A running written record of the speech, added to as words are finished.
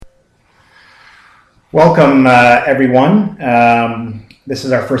Welcome, everyone. This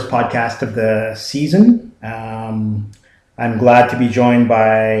is our first podcast of the season. I'm glad to be joined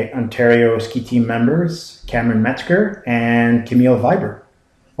by Ontario ski team members Camryn Metzger and Camille Vibert.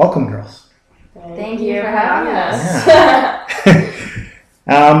 Welcome, girls. Thank you for having us. Yeah.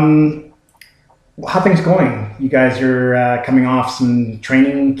 How are things going? You guys are coming off some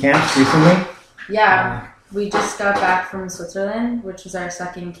training camps recently? Yeah. We just got back from Switzerland, which was our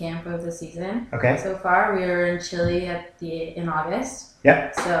second camp of the season. Okay. So far, we were in Chile in August.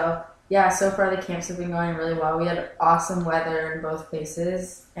 Yep. So yeah, so far the camps have been going really well. We had awesome weather in both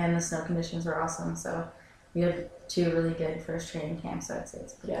places, and the snow conditions were awesome. So we had two really good first training camps. So I'd say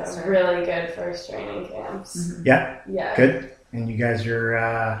it's a pretty good start. Really good first training camps. Mm-hmm. Yeah. Good. And you guys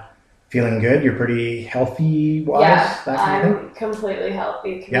are feeling good? You're pretty healthy-wise? Yeah, that kind of thing? I'm completely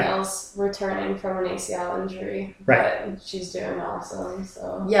healthy. Camille's returning from an ACL injury, but she's doing awesome.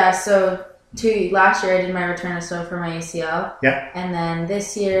 So yeah, so last year I did my return to snow for my ACL. Yeah. And then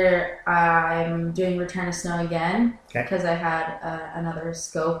this year I'm doing return to snow again because I had another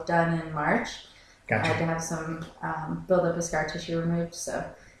scope done in March. Gotcha. I had to have some build up of scar tissue removed. So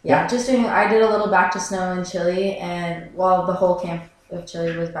I did a little back to snow in Chile, and the whole camp of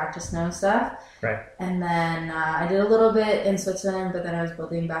Chile was back to snow stuff. Right. And then I did a little bit in Switzerland, but then I was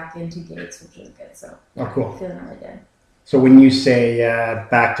building back into gates, which was good. So cool. Feeling really good. So when you say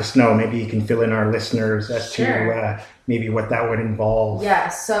back to snow, maybe you can fill in our listeners as to maybe what that would involve. Yeah,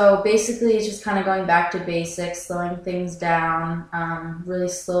 so basically it's just kind of going back to basics, slowing things down, really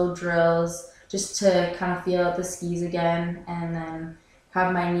slow drills, just to kind of feel out the skis again, and then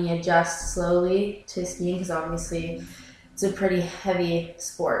have my knee adjust slowly to skiing, because obviously it's a pretty heavy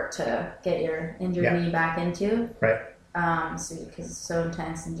sport to get your injured knee back into. Right. Because it's so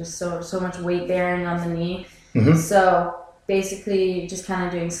intense and just so much weight bearing on the knee. Mm-hmm. So basically just kind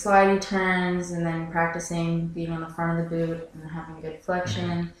of doing slidey turns and then practicing being on the front of the boot and having good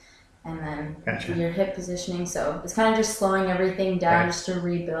flexion and then your hip positioning. So it's kind of just slowing everything down just to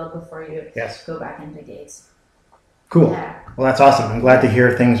rebuild before you go back into gates. Cool. Yeah. Well, that's awesome. I'm glad to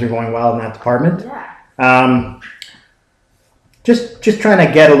hear things are going well in that department. Yeah. Just trying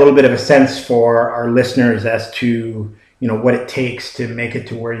to get a little bit of a sense for our listeners as to, what it takes to make it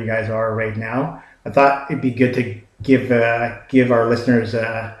to where you guys are right now. I thought it'd be good to give our listeners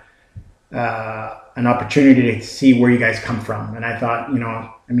an opportunity to see where you guys come from. And I thought,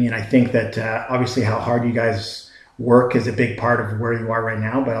 I think that obviously how hard you guys work is a big part of where you are right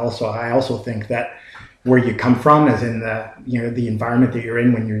now. But I also think that where you come from, as in the environment that you're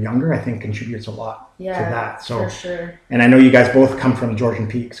in when you're younger, I think contributes a lot to that. So, for sure. And I know you guys both come from Georgian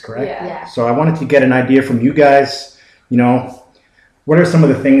Peaks, correct? Yeah. So I wanted to get an idea from you guys. What are some of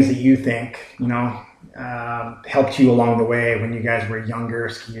the things that you think helped you along the way when you guys were younger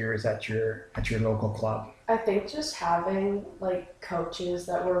skiers at your local club? I think just having coaches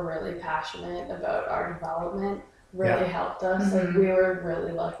that were really passionate about our development really helped us. Mm-hmm. We were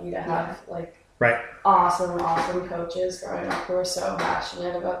really lucky to have awesome coaches growing up who were so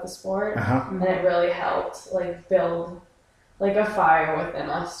passionate about the sport, and it really helped build a fire within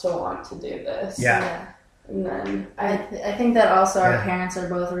us to want to do this. Yeah. And then I think that also our parents are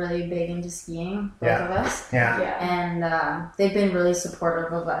both really big into skiing, both of us. Yeah. And they've been really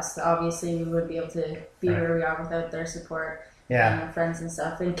supportive of us. Obviously, we wouldn't be able to be where we are without their support. Yeah. And friends and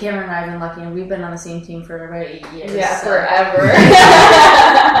stuff. And Camryn and I have been lucky, and we've been on the same team for about 8 years. Yeah, so forever.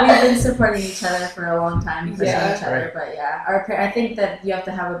 We've been supporting each other for a long time, pushing each other. But I think that you have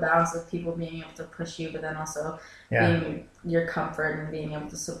to have a balance of people being able to push you, but then also being your comfort and being able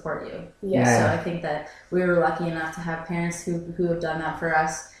to support you. Yeah. So I think that we were lucky enough to have parents who have done that for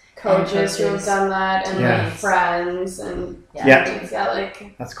us. Coaches who have done that, and friends, and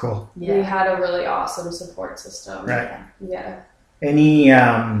that's cool. We had a really awesome support system. Right. Yeah. Any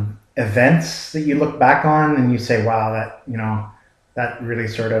events that you look back on and you say, wow, that really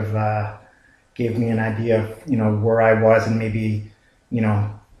sort of gave me an idea of where I was, and maybe give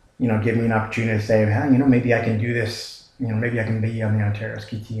me an opportunity to say, maybe I can do this. Maybe I can be on the Ontario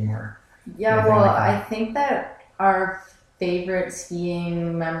ski team or I think that our favorite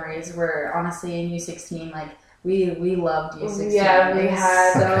skiing memories were honestly in U16. We loved U16. Yeah, we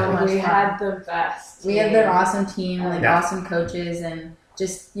had so much fun. Had the best team. We had an awesome team, awesome coaches, and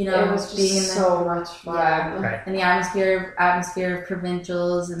just it was just being in so much fun. Right. And the atmosphere of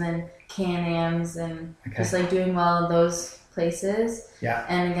provincials and then Can-Ams and just doing well in those places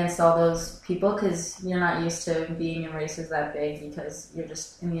and against all those people, because you're not used to being in races that big, because you're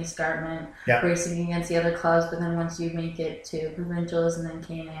just in the escarpment racing against the other clubs. But then once you make it to provincials and then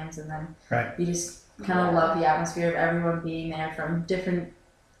Can-Ams, and then you just kind of love the atmosphere of everyone being there from different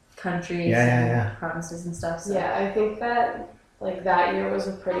countries and provinces and stuff. So. Yeah, I think that like that year was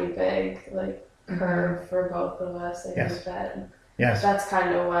a pretty big like curve for both of us. I think that that's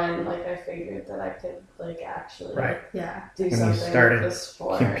kind of when like I figured that I could like actually do when something you started with the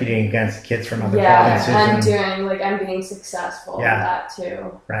sport. Competing against kids from other provinces. And being successful in that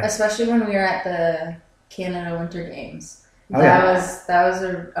too. Right. Especially when we were at the Canada Winter Games. That was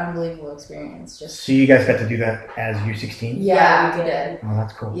an unbelievable experience. So you guys got to do that as U16? Yeah, we did. Oh,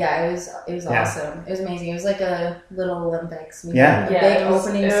 that's cool. Yeah, it was awesome. It was amazing. It was like a little Olympics. We had a big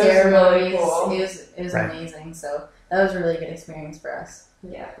opening ceremonies. Really cool. It was amazing. So that was a really good experience for us.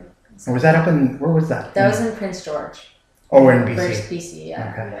 Yeah. So was that where was that? That was in Prince George. Oh, we're in BC. BC,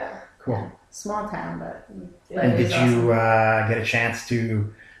 yeah. Okay. Yeah. Cool. Yeah. Small town, but and did you get a chance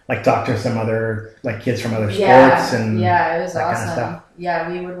to like talk to some other like kids from other sports and it was that awesome. kind of stuff? Yeah,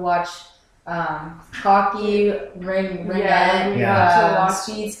 we would watch hockey,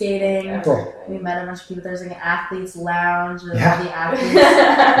 speed skating. Cool. We met a bunch of people. There's like an athletes lounge with all the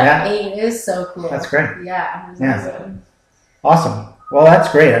athletes. It was so cool. That's great. Yeah, it was awesome. Well,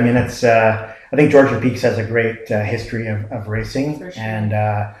 that's great. I mean, it's I think Georgian Peaks has a great history of racing, for sure. And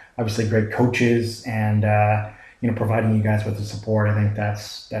obviously great coaches and providing you guys with the support. I think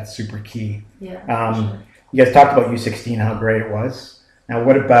that's super key. Yeah. Sure. You guys talked about U16, how great it was. Now,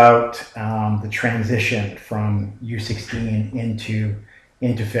 what about the transition from U16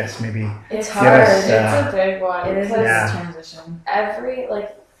 into FIS? Maybe it's hard. It's a big one. It is a transition. Every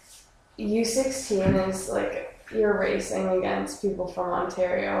U16 is like you're racing against people from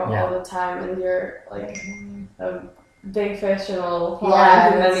Ontario all the time, and you're like a big fish in a little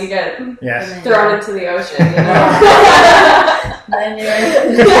pond, and then you get thrown into the ocean. You know? Then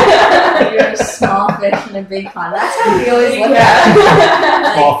you're a small fish in a big pond. That's how we always look at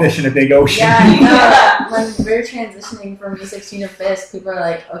it. Small fish in a big ocean. Yeah, when we're transitioning from U16 to FIS, people are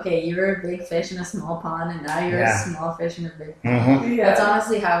like, okay, you were a big fish in a small pond, and now you're a small fish in a big pond. Mm-hmm. Yeah. That's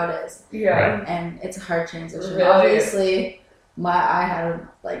honestly how it is. Yeah. And it's a hard transition. Really? Obviously, I had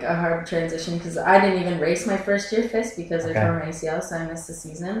a hard transition because I didn't even race my first year FIS because I tore my ACL, so I missed the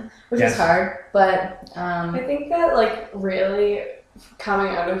season, which is hard. But I think that really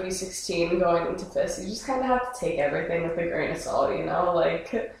coming out of U16 going into FIS, you just kind of have to take everything with a grain of salt,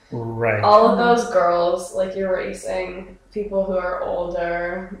 Right. All of those girls, you're racing people who are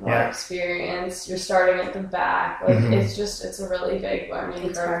older, more experienced. You're starting at the back. It's a really big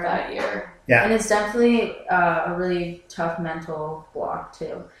learning curve that year. Yeah. And it's definitely a really tough mental block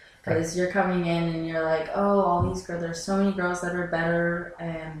too, because you're coming in and you're like, oh, all these girls. There's so many girls that are better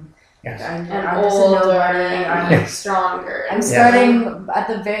and. Yes. I'm just a nobody. I'm stronger. I'm starting at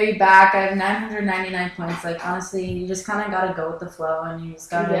the very back. I have 999 points. Honestly, you just kind of got to go with the flow, and you just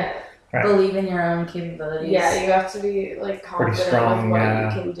got to believe in your own capabilities. Yeah, you have to be confident strong, with what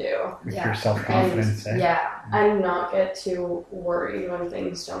you can do. With your self-confidence. And not get too worried when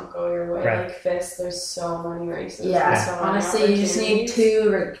things don't go your way. Right. FIS, there's so many races. Yeah, so honestly, you just need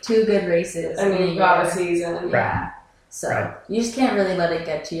two good races. And you've got a season. Yeah. So you just can't really let it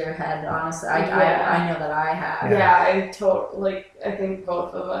get to your head, honestly. I know that I have. I think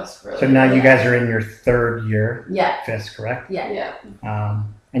both of us really. So now you guys are in your third year FIS, correct? Yeah.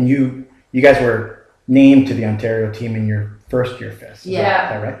 And you guys were named to the Ontario team in your first year FIS. Is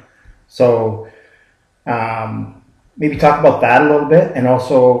that right? So maybe talk about that a little bit, and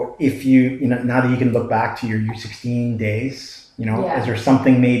also if you now that you can look back to your U16 days, is there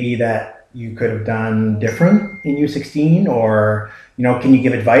something maybe that you could have done different in U16, or can you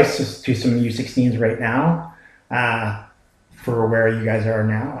give advice to some U16s right now for where you guys are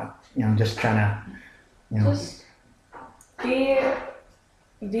now? Just trying to just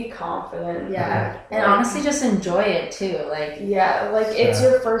be confident. Yeah, and honestly, just enjoy it too. It's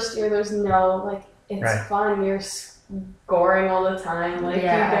your first year. There's no it's fun. You're scoring all the time. You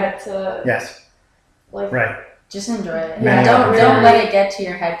get to just enjoy it. Don't let it get to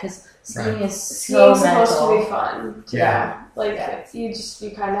your head, because skiing is so mental. Supposed to be fun.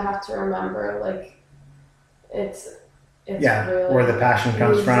 You kind of have to remember it's really, where the passion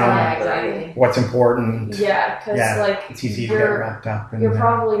comes from. Exactly. What's important. Yeah, because it's easy to get wrapped up. You're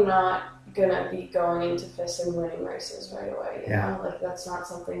probably not gonna be going into FIS and winning races right away. You know? That's not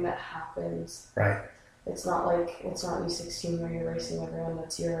something that happens. Right. It's not U16 where you're racing everyone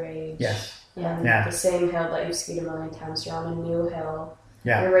that's your age. Yes. The same hill that you've skied a million times. You're on a new hill.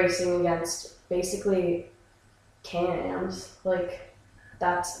 Yeah. You're racing against basically Can-Ams.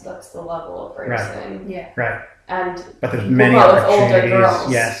 That's the level of racing. Yeah. Right. But there's many opportunities. Older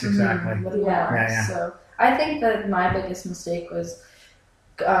girls. Yes, exactly. Mm-hmm. So I think that my biggest mistake was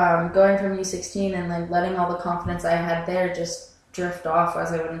going from U16 and letting all the confidence I had there just drift off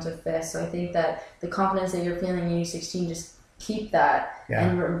as I went into FIS. So I think that the confidence that you're feeling in U16, just keep that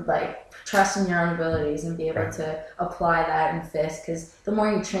and like trust in your own abilities and be able to apply that in FIS, because the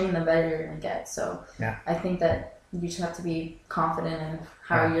more you train, the better you're going to get. So I think that you just have to be confident in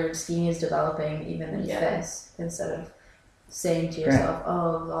how your skiing is developing even in FIS, instead of saying to yourself,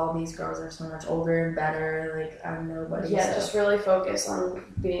 oh, all these girls are so much older and better, like I'm nobody. Yeah, just really focus on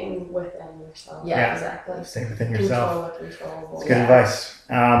being within yourself. Yeah, exactly. Stay within yourself. Control. That's good advice.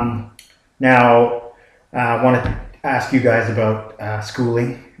 Now, I want to ask you guys about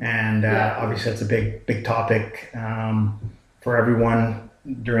schooling, and obviously it's a big topic for everyone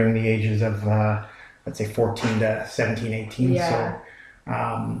during the ages of, let's say 14 to 17, 18. So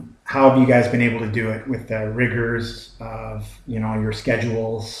how have you guys been able to do it with the rigors of, your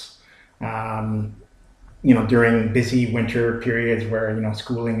schedules, during busy winter periods where,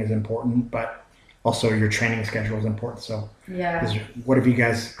 schooling is important, but also your training schedule is important. So how have you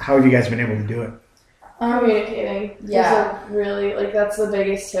guys been able to do it? Communicating. Really, that's the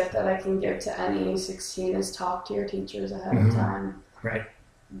biggest tip that I can give to any U16 is talk to your teachers ahead of time. Right.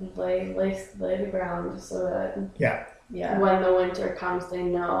 Lay the ground so that when the winter comes, they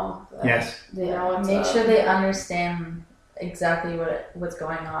know. They know what's Make sure they understand exactly what's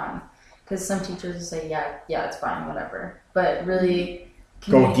going on, because some teachers will say, yeah, it's fine, whatever. But really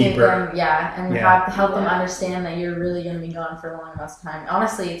go deeper. And help them understand that you're really going to be gone for a long enough time.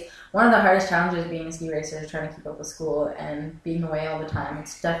 Honestly, it's one of the hardest challenges being a ski racer is trying to keep up with school and being away all the time.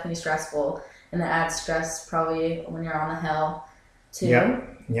 It's definitely stressful, and it adds stress probably when you're on the hill too,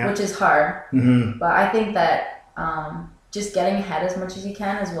 which is hard. But I think that just getting ahead as much as you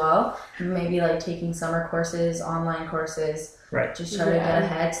can as well, maybe like taking summer courses, online courses, just try to get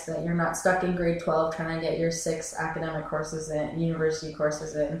ahead so that you're not stuck in grade 12 trying to get your 6 academic courses in, university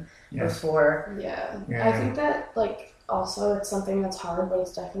courses in before. I think that also it's something that's hard, but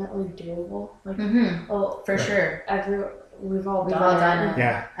it's definitely doable. For sure. We've all done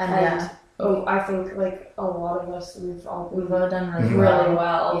it. I think a lot of us we've all done really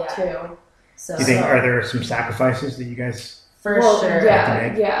well too. So, do you think are there some sacrifices that you guys sure of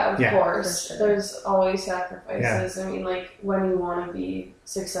course sure. There's always sacrifices. I mean, when you want to be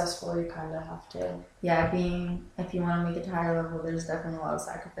successful, you kind of have to if you want to make it to higher level, there's definitely a lot of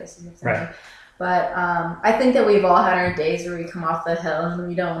sacrifices you have to make. But I think that we've all had our days where we come off the hill and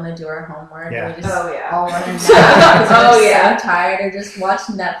we don't want to do our homework. Yeah. We just all want to nap so tired, or just watch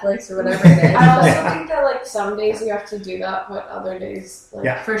Netflix or whatever it is. I also think that some days you have to do that, but other days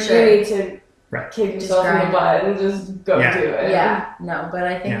for sure you need to kick yourself in the butt and just go do it. But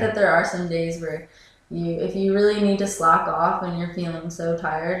I think that there are some days where if you really need to slack off and you're feeling so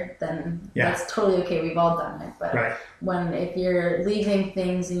tired, then that's totally okay. We've all done it. But if you're leaving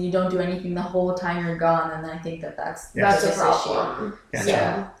things and you don't do anything the whole time you're gone, then I think that's a problem.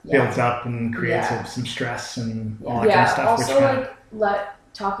 Builds up and creates some stress and all that kind of stuff. Also,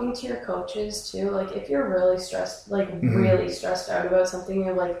 talking to your coaches too. If you're really stressed, really stressed out about something, you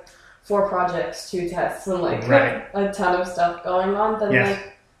have 4 projects, 2 tests, and a ton of stuff going on, then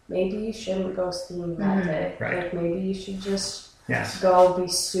maybe you shouldn't go skiing that day. Maybe you should just go be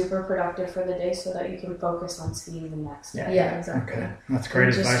super productive for the day so that you can focus on skiing the next day. Yeah, exactly. Okay. That's great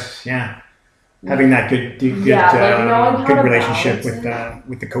advice. Having that good relationship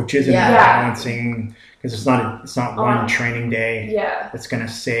with the coaches and balancing, because it's not one training day that's going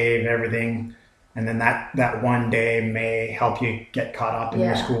to save everything. And then that one day may help you get caught up in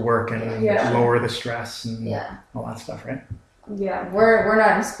your schoolwork and lower the stress and all that stuff, right? Yeah, we're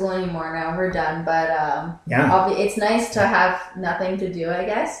not in school anymore now. We're done, but it's nice to have nothing to do. I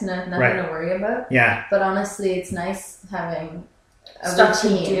guess nothing to worry about. Yeah. But honestly, it's nice having a stuff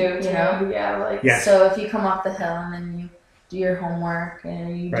routine. To do, So if you come off the hill and then you do your homework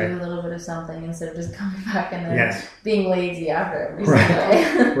and you do a little bit of something instead of just coming back and then being lazy after every single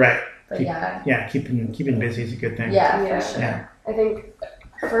day. But keeping busy is a good thing. For sure. Yeah. I think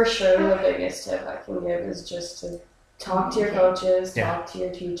for sure the biggest tip I can give is just to talk to your coaches, talk to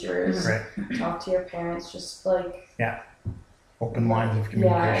your teachers, talk to your parents, just open lines of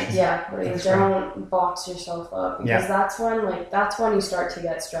communication. Don't box yourself up, because that's when you start to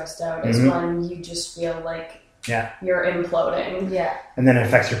get stressed out, is when you just feel like you're imploding. And then it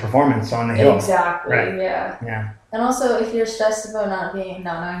affects your performance on the hill. Exactly. And also, if you're stressed about not knowing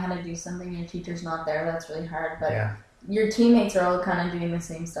how to do something, your teacher's not there, that's really hard. But your teammates are all kind of doing the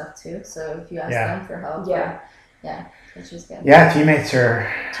same stuff too. So if you ask them for help, it's just good. Teammates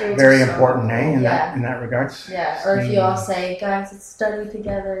are very important, in that regards. Or if you all say, guys, let's study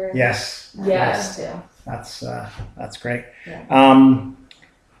together. Yes. Too. That's great.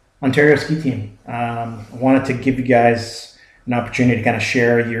 Ontario Ski Team. I wanted to give you guys an opportunity to kind of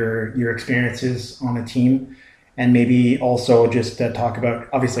share your experiences on the team, and maybe also just talk about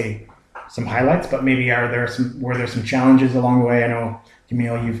obviously some highlights, but maybe were there some challenges along the way? I know,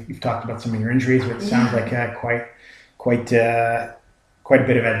 Camille, you've talked about some of your injuries, which sounds like quite a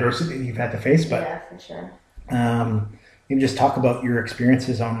bit of adversity you've had to face. But yeah, for sure. Maybe just talk about your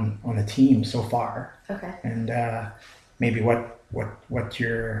experiences on the team so far. Okay. And maybe what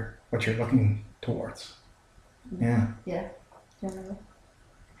you're looking towards. Yeah. Yeah.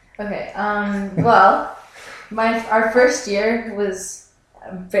 Okay. Well, our first year was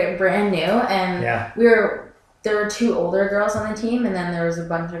brand new, and there were 2 older girls on the team, and then there was a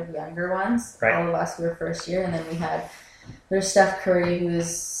bunch of younger ones. Right. All of us were first year, and then there's Steph Curry, who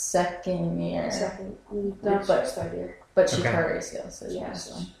was second year. Third year. But she started skills, so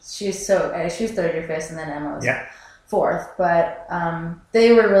she was third year first, and then Emma was fourth. But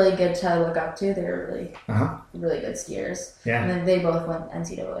they were really good to look up to. They were really good skiers. Yeah. And then they both went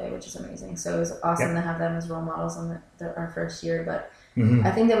NCAA, which is amazing. So it was awesome to have them as role models on our first year. But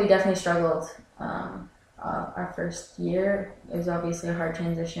I think that we definitely struggled. Our first year, it was obviously a hard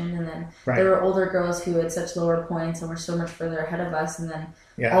transition, and then there were older girls who had such lower points and were so much further ahead of us, and then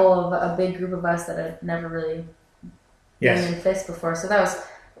all of a big group of us that had never really been in FIS before. So that was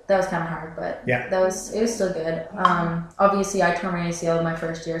kind of hard, but it was still good. Obviously, I tore my ACL my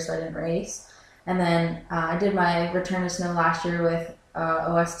first year, so I didn't race, and then I did my return to snow last year with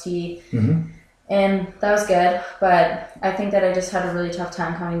OST. And that was good, but I think that I just had a really tough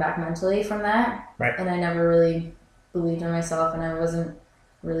time coming back mentally from that. Right. And I never really believed in myself, and I wasn't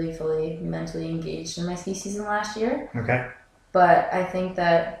really fully mentally engaged in my ski season last year. Okay. But I think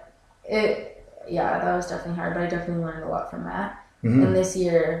that that was definitely hard, but I definitely learned a lot from that. And this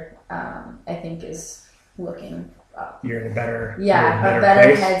year, I think is looking up. You're in a better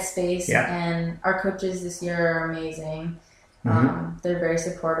headspace, and our coaches this year are amazing. They're very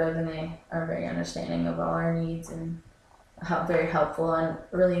supportive, and they are very understanding of all our needs, and very helpful and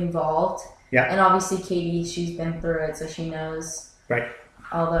really involved. Yeah. And obviously Katie, she's been through it, so she knows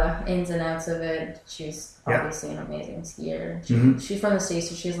all the ins and outs of it. She's obviously an amazing skier. She's from the States,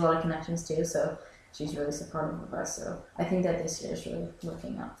 so she has a lot of connections too, so she's really supportive of us. So I think that this year is really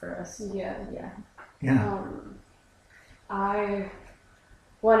looking up for us. Yeah.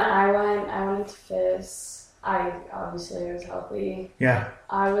 When I went into FIS. I was healthy. Yeah.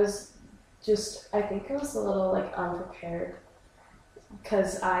 I think I was a little unprepared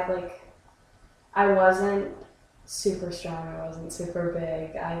because I wasn't super strong. I wasn't super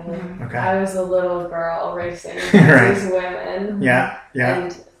big. I was a little girl racing against these women. Yeah. Yeah.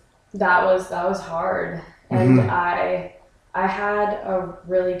 And that was hard. And I had a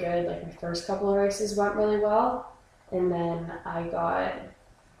really good, my first couple of races went really well, and then I got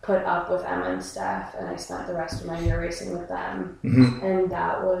put up with Emma and Steph, and I spent the rest of my year racing with them. And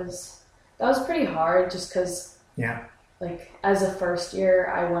that was pretty hard, just because as a first year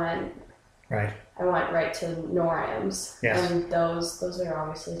I went right to NORAMs. Yes. And those are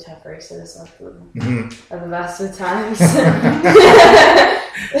obviously tough races at the best of times.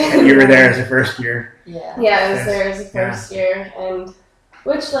 And you were there as a first year. Yeah, I was there as a first year, and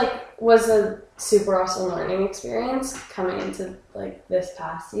which was a super awesome learning experience coming into this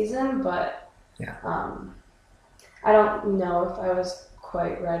past season, but I don't know if I was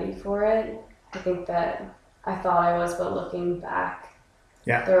quite ready for it. I think that I thought I was, but looking back,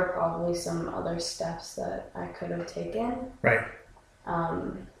 there were probably some other steps that I could have taken. Right.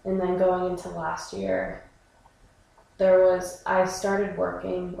 And then going into last year, I started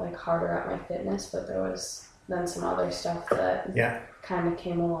working really harder at my fitness, but there was then some other stuff that kind of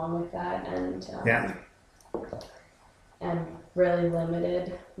came along with that, and really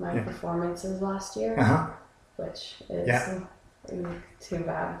limited my performances last year, which is too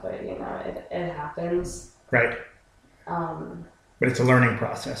bad, but it happens. Right. But it's a learning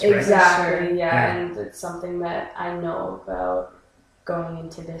process, right? Exactly. Sure. Yeah, and it's something that I know about going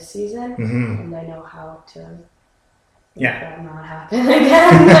into this season, and I know how to make that not happen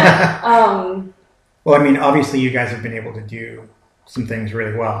again. Well, I mean, obviously you guys have been able to do some things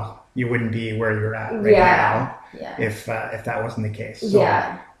really well. You wouldn't be where you're at right now if that wasn't the case. So,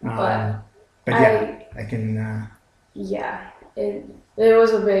 but I can. It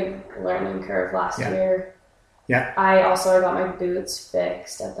was a big learning curve last year. Yeah. I got my boots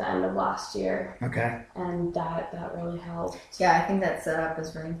fixed at the end of last year. Okay. And that really helped. Yeah, I think that setup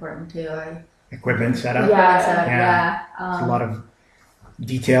is really important too. Equipment setup. Yeah. It's a lot of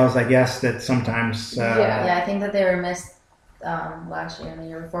details, I guess, that sometimes. I think that they were missed last year and the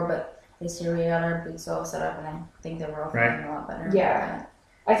year before, but this year we got our boots all set up, and I think that we're all feeling a lot better. Yeah.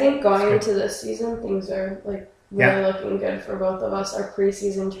 I think going into this season, things are really looking good for both of us. Our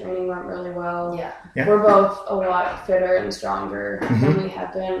preseason training went really well. Yeah. We're both a lot fitter and stronger than we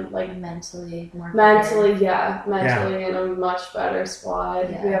have been, like mentally in a much better squad.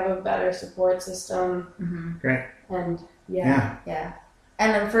 Yeah. We have a better support system. Great. And yeah.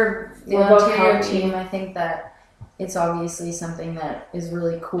 And then for the Ontario team, I think that it's obviously something that is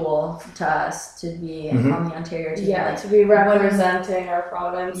really cool to us to be on the Ontario team. Yeah, to be representing our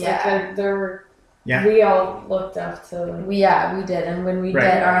province. Yeah. We all looked up to them. We did. And when we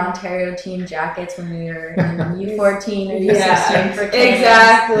get our Ontario team jackets when we were in U14 or U16 for Canada.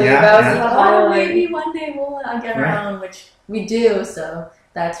 Exactly. That was the highlight. Maybe one day we'll get our own, which we do. So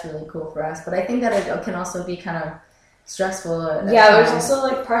that's really cool for us. But I think that it can also be kind of stressful. There's also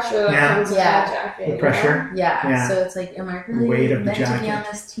like pressure that comes with that jacket. The pressure. Yeah. So it's like, am I really weight of meant the to be on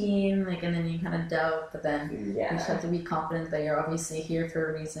jacket. this team? Like, and then you kind of doubt, but then you just have to be confident that you're obviously here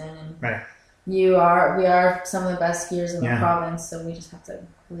for a reason. And we are some of the best skiers in the province, so we just have to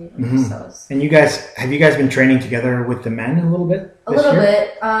believe in ourselves. And have you guys been training together with the men a little bit? A little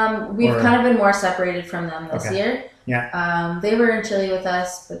bit. We've kind of been more separated from them this year. Yeah. They were in Chile with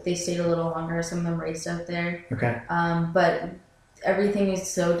us, but they stayed a little longer. Some of them raced out there. Okay. But everything is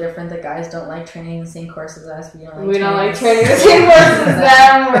so different. The guys don't like training the same course as us. We don't like training the same course as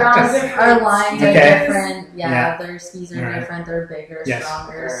them. We're on different. Our lines are different. Their skis are different. They're bigger,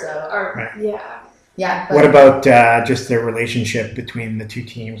 stronger. What about just the relationship between the two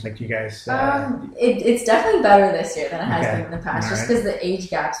teams? Like, you guys? It's definitely better this year than it has been in the past, just because the age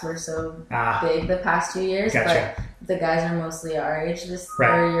gaps were so big the past 2 years. Gotcha. But the guys are mostly our age.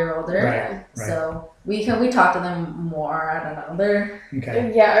 They're a year older. Right. So we talk to them more. I don't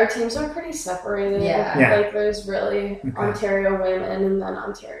know. Our teams are pretty separated. Like, there's really Ontario women and then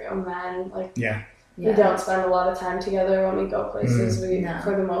Ontario men. Like, we don't spend a lot of time together when we go places. We,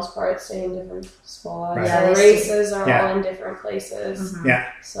 for the most part, stay in different spots. Right. Our races are all in different places.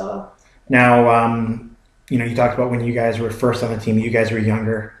 So now, you talked about when you guys were first on the team. You guys were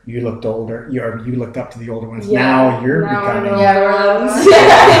younger. You looked older. You looked up to the older ones. Now you're becoming. We're ones.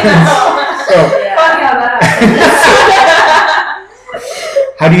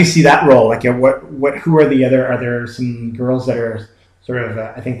 How do you see that role? Like, who are the other? Are there some girls that are sort of,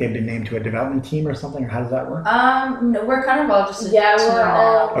 I think they've been named to a development team or something, or how does that work? No, we're kind of all just we're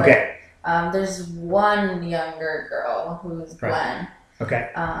all okay. There's one younger girl who's Gwen. Okay.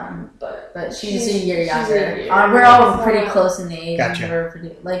 But she's a year younger. We're all pretty close in age. Gotcha. And we're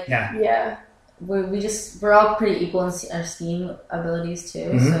pretty we're all pretty equal in our skiing abilities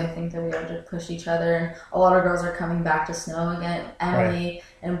too. So I think that we have to push each other. And a lot of girls are coming back to snow again. Emily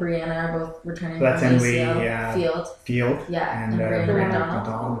and Brianna are both returning from ACL Field. Yeah, and Brianna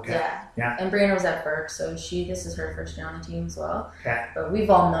McDonald. Yeah. And Brianna was at Burke, so this is her first year on the team as well. Okay. But we've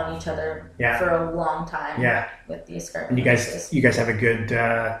all known each other for a long time. With the escarpment. And you guys have a good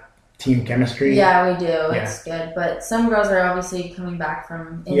team chemistry. Yeah, we do. It's good. But some girls are obviously coming back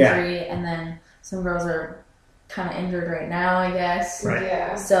from injury, and then some girls are kind of injured right now, I guess. Right.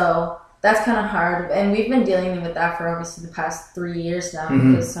 Yeah. So that's kind of hard, and we've been dealing with that for obviously the past 3 years now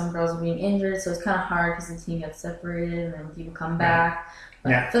because some girls are being injured, so it's kind of hard because the team gets separated and then people come back.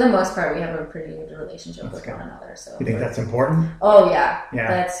 But for the most part, we have a pretty good relationship with one another. So you think that's important? Oh yeah.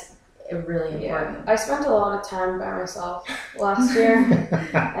 That's really important. I spent a lot of time by myself last year,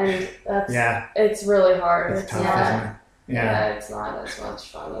 and it's really hard. It's tough, isn't it? It's not as much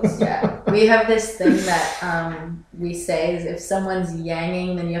fun as we have this thing that we say is if someone's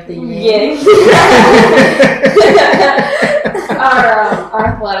yanging, then you have to yang. Our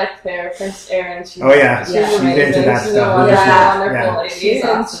athletic therapist, Erin, she's amazing. Into that she's stuff. Wonderful lady. She's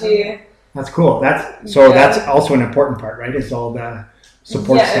awesome. That's cool. That's also an important part, right? Is all the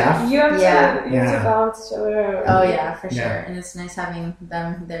support staff. You have to balance each other out. Oh yeah, for sure. And it's nice having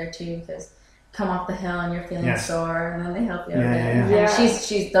them there too because come off the hill and you're feeling sore, and then they help you. And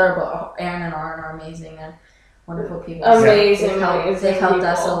she's thorough. Erin and Lauren are amazing. They're wonderful people. Amazing. They've helped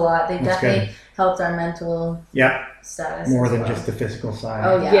us a lot. They've definitely helped our mental status. More than just the physical side.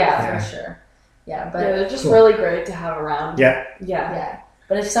 Oh yeah, for sure. Yeah, but they're just really great to have around. Yeah.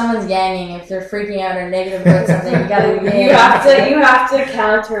 But if someone's yanging, if they're freaking out or negative about something, you gotta you have to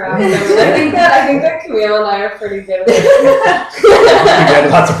counteract them. I think that Camille and I are pretty good at it. You've had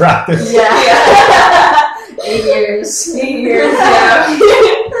lots of practice. Yeah. 8 years. 8 years.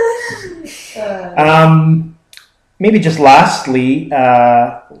 Maybe just lastly,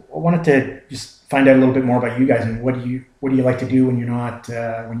 I wanted to just find out a little bit more about you guys and what do you like to do when you're not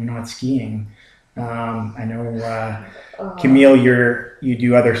skiing. I know Camille, you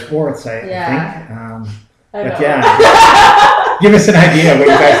do other sports. I think. But Give us an idea of what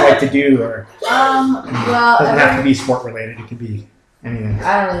you guys like to do, or well, it doesn't have to be sport related. It could be anything.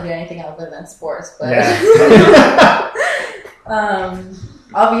 I don't really do anything other than sports, but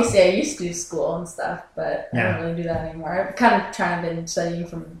obviously I used to do school and stuff, but I don't really do that anymore. I've kind of trying to study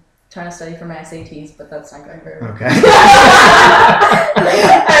for my SATs, but that's not going very well. Okay.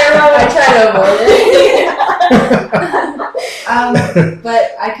 I try to avoid it.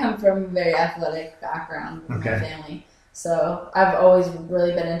 But I come from a very athletic background with my family. So I've always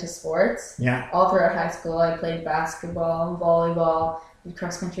really been into sports. Yeah. All throughout high school, I played basketball, volleyball, did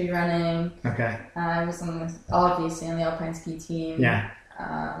cross-country running. Okay. I was obviously on the alpine ski team. Yeah.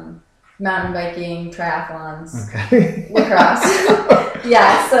 Mountain biking, triathlons, okay. lacrosse.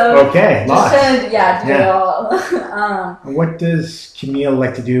 Yeah, so okay, lots. Do it all. What does Camille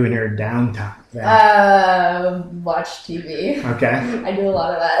like to do in her downtime? Watch TV. Okay. I do a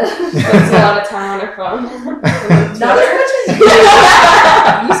lot of that. Spends a lot of time on her phone. Not as much as you.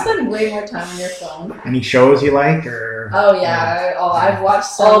 You spend way more time on your phone. Any shows you like, or? Oh yeah. I've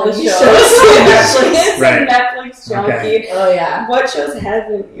watched all the shows. Netflix. Right. Netflix junkie. Okay. Oh yeah. What shows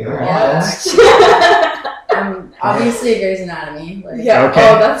haven't you watched? Obviously Grey's Anatomy. Yeah. Okay.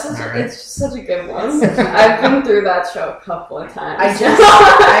 Oh, that's it's such a good one. I've been through that show a couple of times.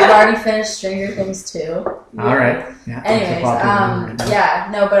 I've already finished Stranger Things 2. All right. Yeah. Anyways,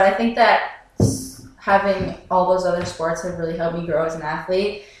 but I think that having all those other sports have really helped me grow as an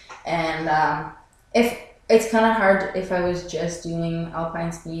athlete, and if it's kind of hard if I was just doing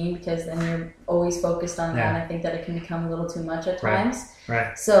alpine skiing, because then you're always focused on that, and I think that it can become a little too much at times.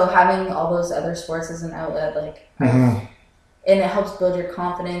 Right. So having all those other sports as an outlet, and it helps build your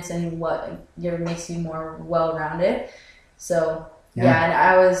confidence and makes you more well-rounded. So and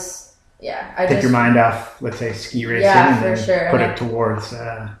I take your mind off, let's say, ski racing, and for sure. Put it towards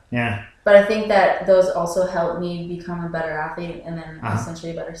But I think that those also help me become a better athlete and then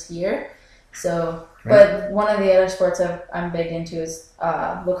essentially a better skier. So, but one of the other sports I'm big into is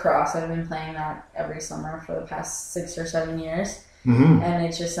lacrosse. I've been playing that every summer for the past 6 or 7 years. Mm-hmm. And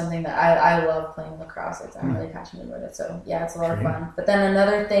it's just something that I love playing lacrosse. I'm really passionate about it. So, yeah, it's a lot of fun. But then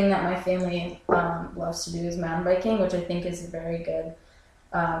another thing that my family loves to do is mountain biking, which I think is a very good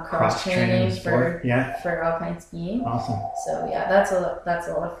cross-training for alpine skiing. Awesome. So, yeah, that's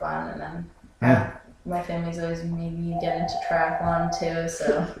a lot of fun. And then my family's always made me get into triathlon too,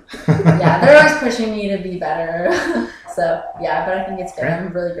 so they're always pushing me to be better. So but I think it's good.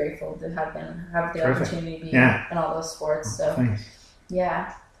 I'm really grateful to have the opportunity to be in all those sports. So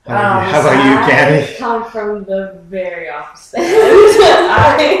How about you, Cammy? I come from the very opposite.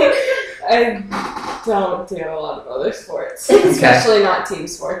 I don't do a lot of other sports, especially not team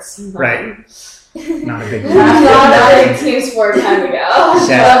sports. Right. Not a big not a big team sport kind of gal.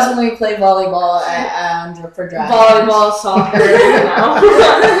 She loves when we play volleyball for draft. Volleyball, soccer,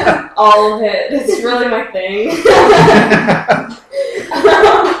 all of it. It's really my thing.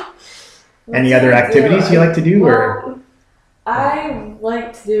 Any other activities you like to do? Or? I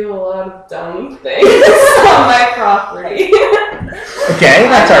like to do a lot of dumb things on my property. Okay,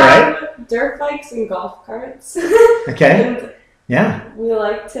 that's all right. Dirt bikes and golf carts. Okay. We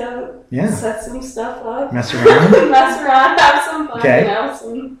like to set some stuff up. Mess around, have some fun,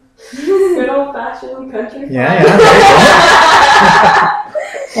 some good old-fashioned country fun.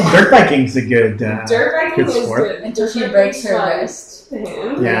 Well, dirt biking's a good dirt biking good sport. Is good. Until she breaks her wrist. But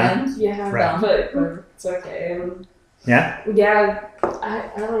it's okay. I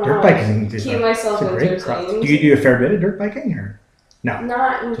don't know. Dirt biking keep myself entertained. Do you do a fair bit of dirt biking, or no?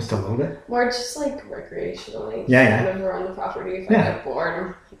 Not just a little bit. More just like recreationally. Kind of around the property if I get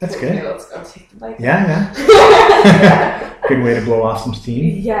bored. That's good. Okay, let's go take the bike. Good way to blow off some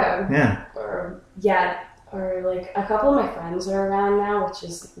steam. Or like a couple of my friends are around now, which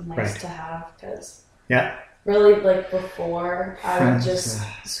is nice to have because really like before I would just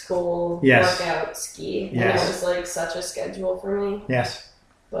school, work out, ski, and it was like such a schedule for me.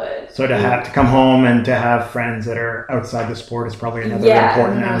 But so to come home and to have friends that are outside the sport is probably another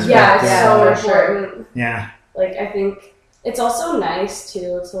important aspect. Yeah, it's so important. Yeah. Like I think it's also nice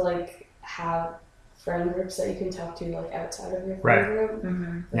too to like have friend groups that you can talk to like outside of your friend group.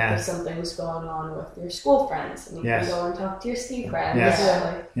 Mm-hmm. Like if something's going on with your school friends and you can go and talk to your ski friends.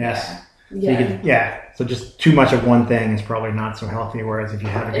 So just too much of one thing is probably not so healthy. Whereas if you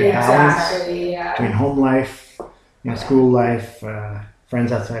have a good balance between home life, school life,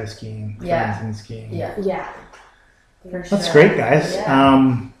 friends outside of skiing, friends in skiing. For That's sure. great, guys.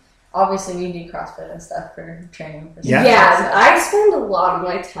 obviously we do CrossFit and stuff for training. For Yeah, I spend a lot of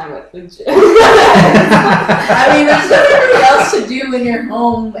my time at the gym. I mean, there's nothing else to do when you're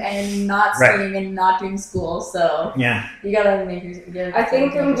home and not studying and not doing school. So you gotta make your. I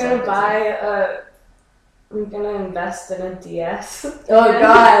think I'm gonna invest in a DS. Oh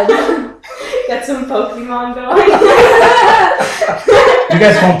God! Get some Pokemon going. You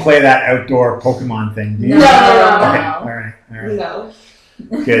guys won't play that outdoor Pokemon thing, do you? No. Okay. All right. No.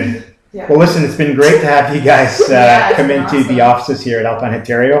 Good. Yeah. Well, listen, it's been great to have you guys come into the offices here at Alpine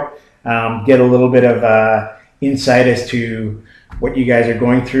Ontario, get a little bit of insight as to what you guys are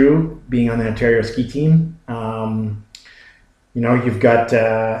going through being on the Ontario ski team. You've got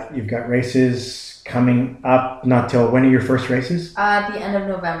races coming up. Not till when are your first races? At the end of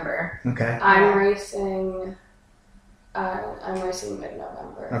November. Okay. I'm racing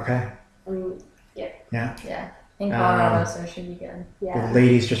mid-November. Okay. Yeah. In Colorado, so it should be good. Yeah. The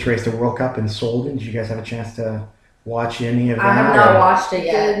ladies just raced a World Cup in Solden. Did you guys have a chance to watch any of that? I have not watched it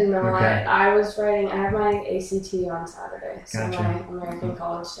yet. Okay. I have my ACT on Saturday, so Gotcha. my American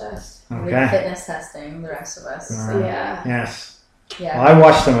College test. With fitness testing, the rest of us. Yeah. Yes. Yeah. Well, I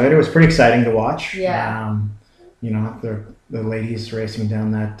watched some of it. It was pretty exciting to watch. Yeah. The ladies racing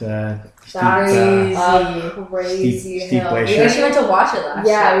down that crazy steep hill. glacier. We actually went to watch it last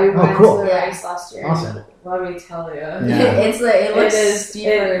year. Yeah, we went cool. to the race last year. Awesome. Let me tell you. Yeah. It looks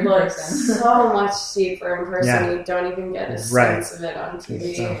steeper in looks person. so much steeper in person. Yeah. You don't even get a sense of it on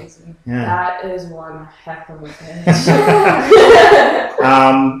TV. Yeah. That is one heck of a bitch.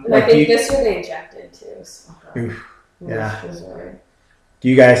 I think this year they injected too. So. Oof. Yeah. Do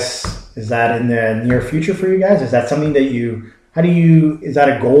you guys, is that in the near future for you guys? Is that something that is that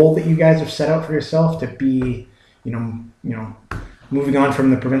a goal that you guys have set out for yourself to be, moving on from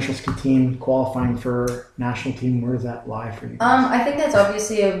the provincial ski team, qualifying for national team? Where does that lie for you guys? I think that's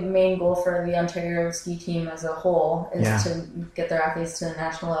obviously a main goal for the Ontario ski team as a whole is to get their athletes to the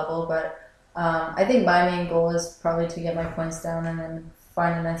national level. But I think my main goal is probably to get my points down and then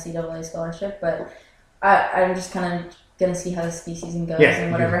find an NCAA scholarship. But I'm just kind of going to see how the ski season goes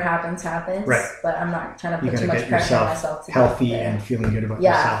and whatever happens. Right. But I'm not trying to put too get much pressure on myself to healthy and feeling good about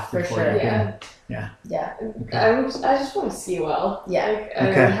yourself. For before sure. Yeah. I just want to ski well. Yeah.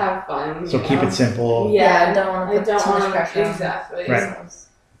 And have fun. So keep it simple. Yeah, I don't want to put too much pressure on exactly. Right.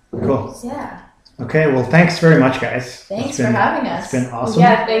 Cool. Yeah. Okay, well, thanks very much, guys. Thanks for having us. It's been awesome.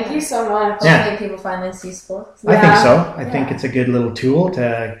 Yeah, thank you so much. Hopefully people find this useful. I think so. I think it's a good little tool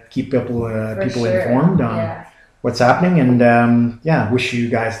to keep people informed on what's happening. And wish you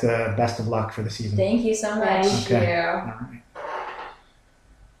guys the best of luck for the season. Thank you so much. Thank you. All right.